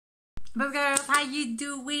But girls, how you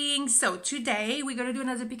doing? So today we're gonna do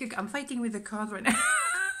another pick. I'm fighting with the card right now.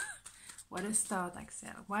 What a start,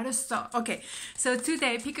 Axelle. What a start. Okay, so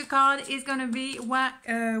today pick a card is gonna be what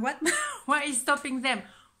what is stopping them?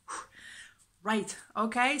 Right.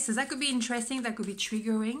 Okay, so that could be interesting. That could be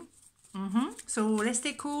triggering. So let's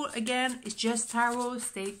stay cool. Again, it's just tarot.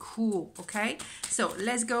 Stay cool. Okay. So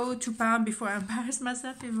let's go to palm before I embarrass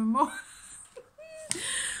myself even more.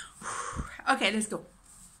 Okay, let's go.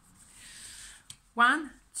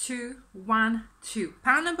 1, 2, 1, 2.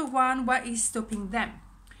 Pile number 1, what is stopping them?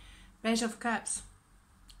 Page of Cups,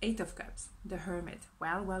 8 of Cups, the Hermit.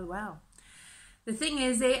 Well. The thing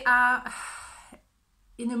is, they are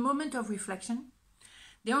in a moment of reflection.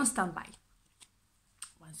 They're on standby.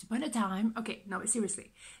 Once upon a time, okay, no,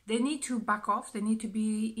 seriously. They need to back off. They need to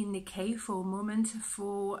be in the cave for a moment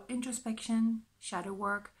for introspection, shadow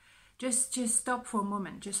work. Just stop for a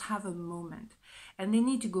moment. Just have a moment. And they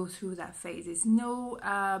need to go through that phase. There's no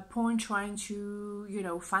point trying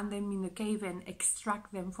to, find them in the cave and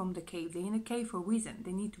extract them from the cave. They're in a cave for a reason.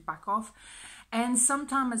 They need to back off. And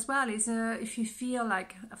sometimes as well is if you feel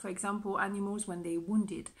like, for example, animals when they're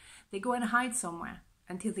wounded, they go and hide somewhere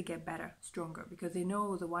until they get better, stronger, because they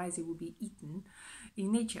know otherwise they will be eaten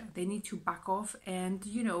in nature. They need to back off and,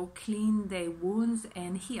 clean their wounds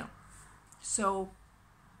and heal. So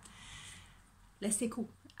let's stay cool.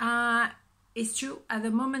 It's true, at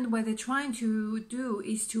the moment what they're trying to do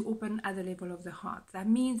is to open at the level of the heart. That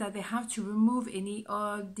means that they have to remove any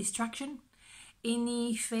distraction,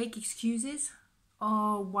 any fake excuses,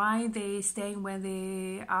 or why they're staying where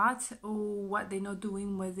they are, or what they're not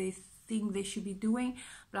doing where they think they should be doing,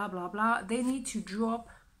 blah, blah, blah. They need to drop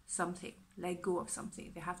something, let go of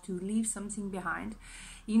something. They have to leave something behind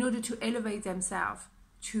in order to elevate themselves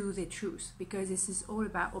to the truth, because this is all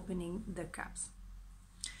about opening the cups.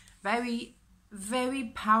 Very,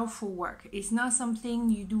 very powerful work. It's not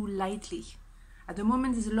something you do lightly. At the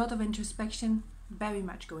moment, there's a lot of introspection, very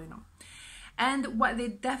much going on. And what they're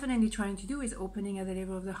definitely trying to do is opening at the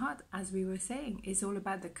level of the heart, as we were saying. It's all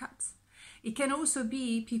about the cups. It can also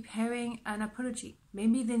be preparing an apology.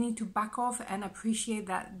 Maybe they need to back off and appreciate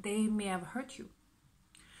that they may have hurt you.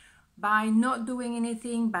 By not doing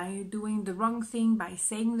anything, by doing the wrong thing, by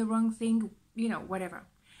saying the wrong thing, whatever.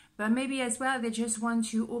 But maybe as well, they just want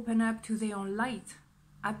to open up to their own light.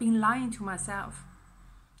 I've been lying to myself.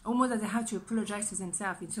 Almost that they have to apologize to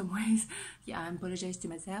themselves in some ways. Yeah, I apologize to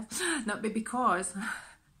myself. No, but because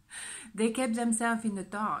they kept themselves in the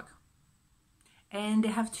dark. And they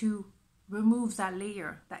have to remove that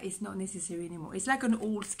layer that is not necessary anymore. It's like an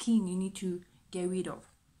old skin you need to get rid of.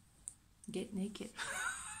 Get naked.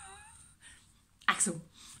 Axelle,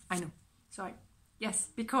 I know. Sorry. Yes,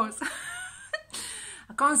 because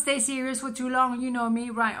I can't stay serious for too long. You know me,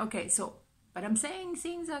 right? Okay, so, but I'm saying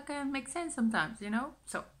things that can make sense sometimes,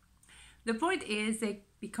 So, the point is they're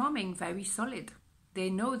becoming very solid. They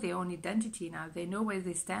know their own identity now. They know where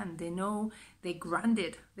they stand. They know they're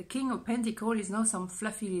grounded. The King of Pentacles is not some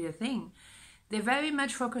fluffy little thing. They're very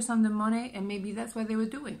much focused on the money, and maybe that's what they were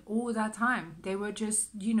doing all that time. They were just,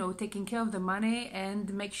 taking care of the money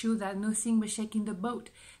and make sure that nothing was shaking the boat.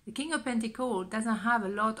 The King of Pentacles doesn't have a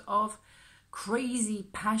lot of crazy,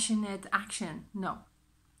 passionate action. No.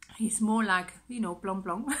 He's more like, plum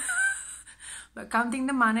plum. But counting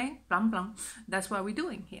the money, plum plum. That's what we're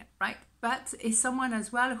doing here, right? But it's someone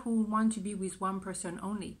as well who wants to be with one person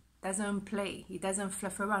only. Doesn't play. He doesn't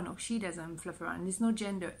fluff around, or she doesn't fluff around. There's no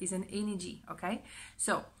gender. It's an energy, okay?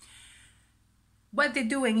 So what they're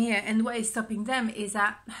doing here and what is stopping them is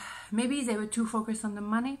that maybe they were too focused on the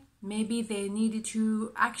money. Maybe they needed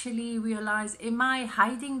to actually realize, am I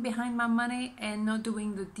hiding behind my money and not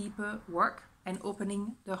doing the deeper work and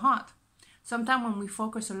opening the heart? Sometimes when we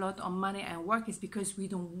focus a lot on money and work, it's because we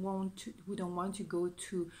don't want to go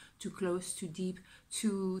too close, too deep,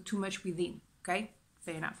 too much within. Okay,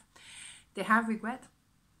 fair enough. They have regret.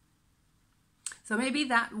 So maybe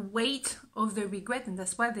that weight of the regret, and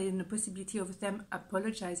that's why there's in the possibility of them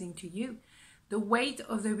apologizing to you. The weight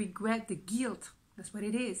of the regret, the guilt, that's what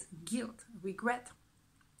it is, guilt, regret,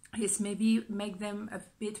 is maybe make them a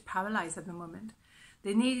bit paralyzed at the moment.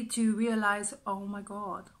 They needed to realize, oh my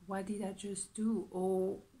God, what did I just do?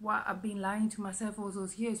 Or what I've been lying to myself all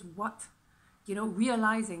those years, what?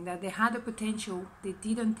 Realizing that they had a potential, they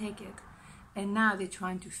didn't take it, and now they're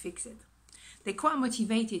trying to fix it. They're quite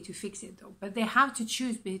motivated to fix it though, but they have to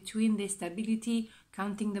choose between the stability,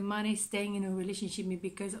 counting the money, staying in a relationship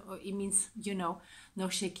because it means,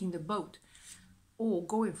 not shaking the boat, or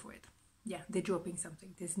going for it. Yeah, they're dropping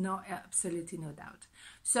something. There's absolutely no doubt.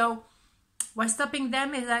 So What's stopping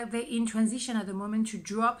them is that they're in transition at the moment to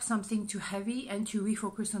drop something too heavy and to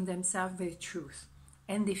refocus on themselves, their truth,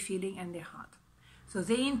 and their feeling and their heart. So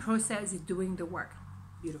they're in process of doing the work.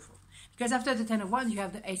 Beautiful. Because after the 10 of Wands, you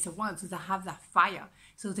have the Ace of Wands. So they have that fire.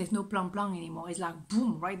 So there's no plan anymore. It's like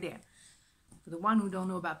boom, right there. For the one who don't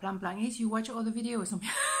know about plan is, you watch all the videos.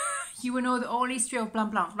 You will know the whole history of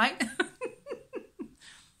plan, right?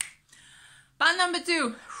 Plan number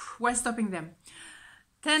 2. What's stopping them?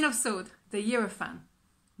 10 of Swords, the Hierophant.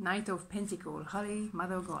 Knight of Pentacles, Holy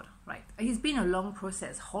Mother of God, right? It's been a long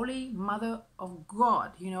process. Holy Mother of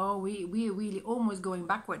God, you know, we're really almost going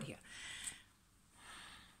backward here.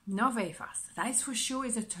 Not very fast. That is for sure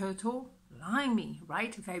is a turtle like me,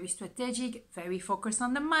 right? Very strategic, very focused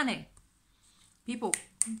on the money. People,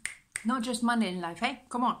 not just money in life, hey?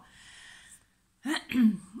 Come on.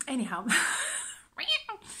 Anyhow.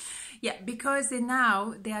 Yeah, because they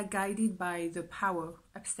are guided by the power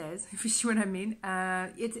upstairs, if you see what I mean.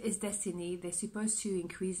 It is destiny. They're supposed to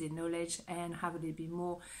increase their knowledge and have a little bit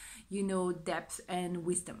more, you know, depth and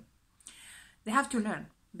wisdom. They have to learn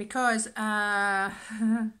because they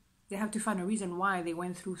have to find a reason why they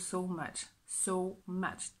went through so much.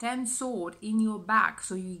 10 Swords in your back,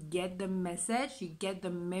 so you get the message, you get the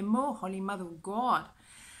memo. Holy Mother of God.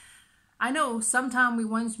 I know sometimes we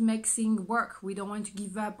want to make things work. We don't want to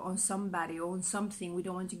give up on somebody or on something. We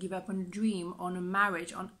don't want to give up on a dream, on a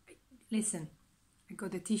marriage. Listen, I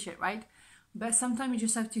got the t-shirt, right? But sometimes you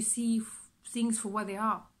just have to see things for what they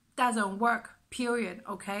are. Doesn't work, period,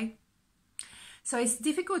 okay? So it's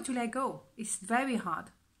difficult to let go. It's very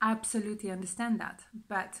hard. I absolutely understand that.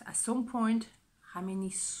 But at some point, how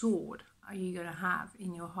many swords are you going to have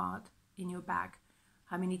in your heart, in your back?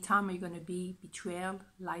 How many times are you going to be betrayed,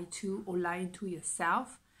 lied to, or lying to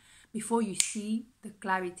yourself before you see the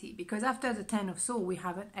clarity? Because after the 10 of Swords, we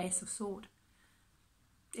have an Ace of Swords.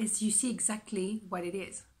 You see exactly what it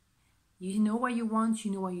is. You know what you want,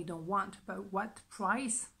 you know what you don't want, but what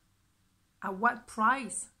price? At what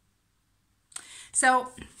price?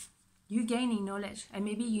 So you're gaining knowledge, and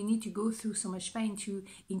maybe you need to go through so much pain to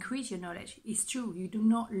increase your knowledge. It's true, you do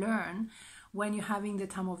not learn when you're having the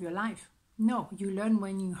time of your life. No, you learn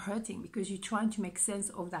when you're hurting because you're trying to make sense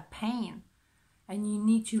of that pain. And you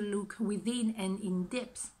need to look within and in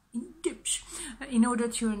depth, in order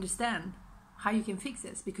to understand how you can fix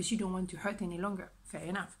this because you don't want to hurt any longer. Fair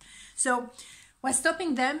enough. So what's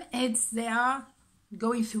stopping them is they are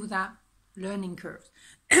going through that learning curve.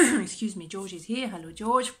 Excuse me, George is here. Hello,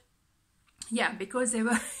 George. Yeah, because they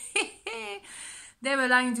were... They were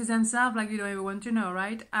lying to themselves like you don't ever want to know,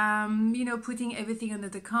 right? You know, putting everything under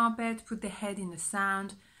the carpet, put their head in the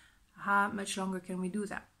sand. How much longer can we do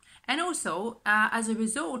that? And also, as a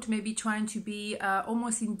result, maybe trying to be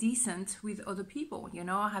almost indecent with other people, you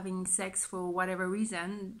know, having sex for whatever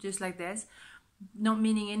reason, just like this, not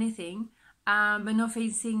meaning anything, but not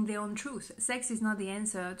facing their own truth. Sex is not the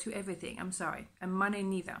answer to everything, I'm sorry, and money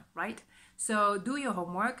neither, right? So do your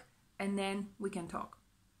homework, and then we can talk.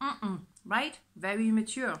 Right? Very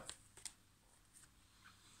immature.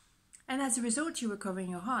 And as a result, you're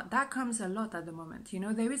recovering your heart. That comes a lot at the moment. You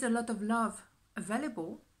know, there is a lot of love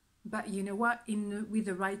available, but you know what? With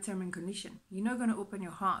the right term and condition. You're not going to open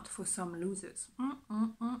your heart for some losers.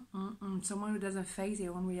 Someone who doesn't face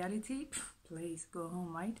their own reality. Please go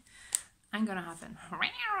home, right? Ain't going to happen. I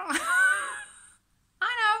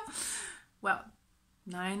know. Well,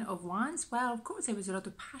 9 of Wands, well, of course, there was a lot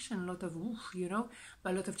of passion, a lot of, you know,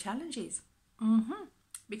 but a lot of challenges.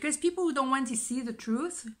 Because people who don't want to see the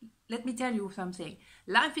truth, let me tell you something.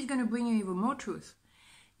 Life is going to bring you even more truth.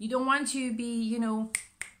 You don't want to be, you know,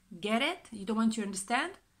 get it. You don't want to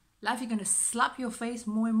understand. Life is going to slap your face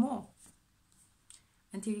more and more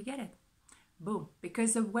until you get it. Boom.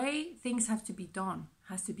 Because the way things have to be done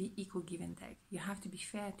has to be equal give and take. You have to be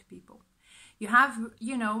fair to people. You have,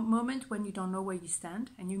 you know, moments when you don't know where you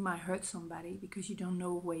stand and you might hurt somebody because you don't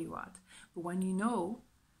know where you are. But when you know,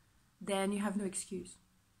 then you have no excuse.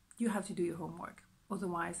 You have to do your homework.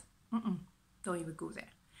 Otherwise, don't even go there.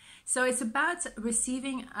 So it's about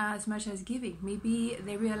receiving as much as giving. Maybe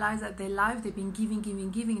they realize that their life, they've been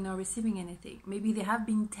giving, not receiving anything. Maybe they have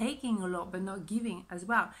been taking a lot, but not giving as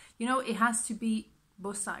well. You know, it has to be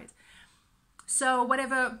both sides. So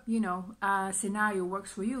whatever, you know, scenario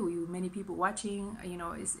works for you, many people watching, you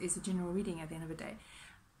know, it's a general reading at the end of the day.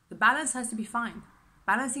 The balance has to be fine.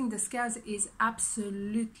 Balancing the scales is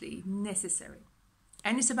absolutely necessary.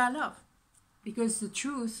 And it's about love. Because the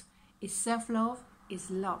truth is self-love, is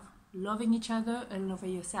love. Loving each other and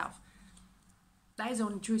loving yourself. That is the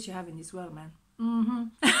only truth you have in this world, man.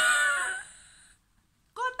 Got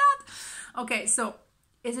that? Okay, so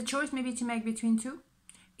it's a choice maybe to make between two.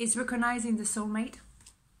 is recognizing the soulmate.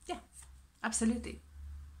 Yeah, absolutely.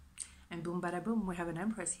 And boom, bada boom, we have an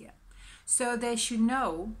Empress here. So they should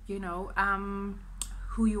know, you know,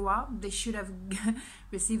 who you are. They should have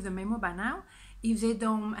received the memo by now. If they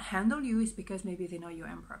don't handle you, it's because maybe they know you're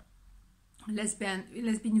Emperor. Let's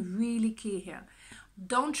be really clear here.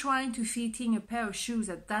 Don't try to fit in a pair of shoes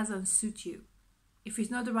that doesn't suit you. If it's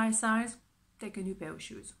not the right size, take a new pair of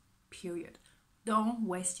shoes. Period. Don't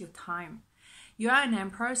waste your time. You are an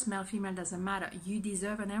Empress, male, female, doesn't matter. You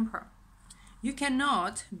deserve an Emperor. You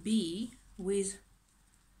cannot be with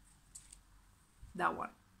that one.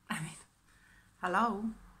 I mean, hello?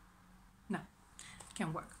 No,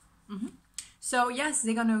 can't work. So yes,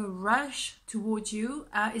 they're gonna rush towards you.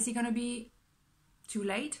 Is it gonna be too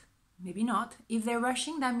late? Maybe not. If they're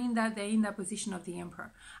rushing, that means that they're in that position of the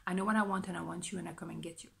Emperor. I know what I want and I want you and I come and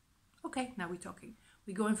get you. Okay, now we're talking.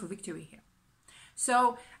 We're going for victory here.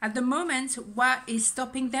 So at the moment, what is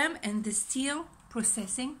stopping them? And they're still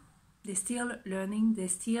processing, they're still learning, they're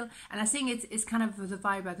still, and I think it's kind of the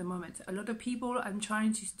vibe at the moment. A lot of people are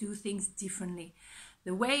trying to do things differently.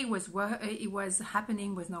 The way it was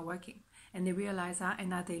happening was not working. And they realize that, and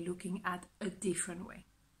now they're looking at a different way.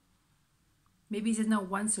 Maybe there's not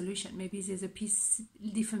one solution. Maybe there's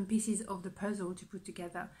different pieces of the puzzle to put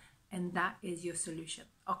together, and that is your solution.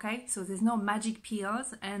 Okay, so there's no magic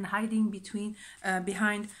pills and hiding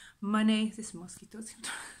behind money. This mosquitoes,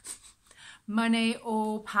 money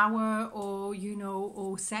or power or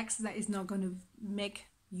or sex that is not going to make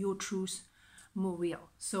your truth more real.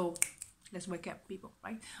 So let's wake up, people.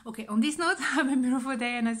 Right? Okay. On this note, have a beautiful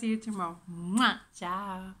day, and I'll see you tomorrow. Mwah.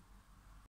 Ciao.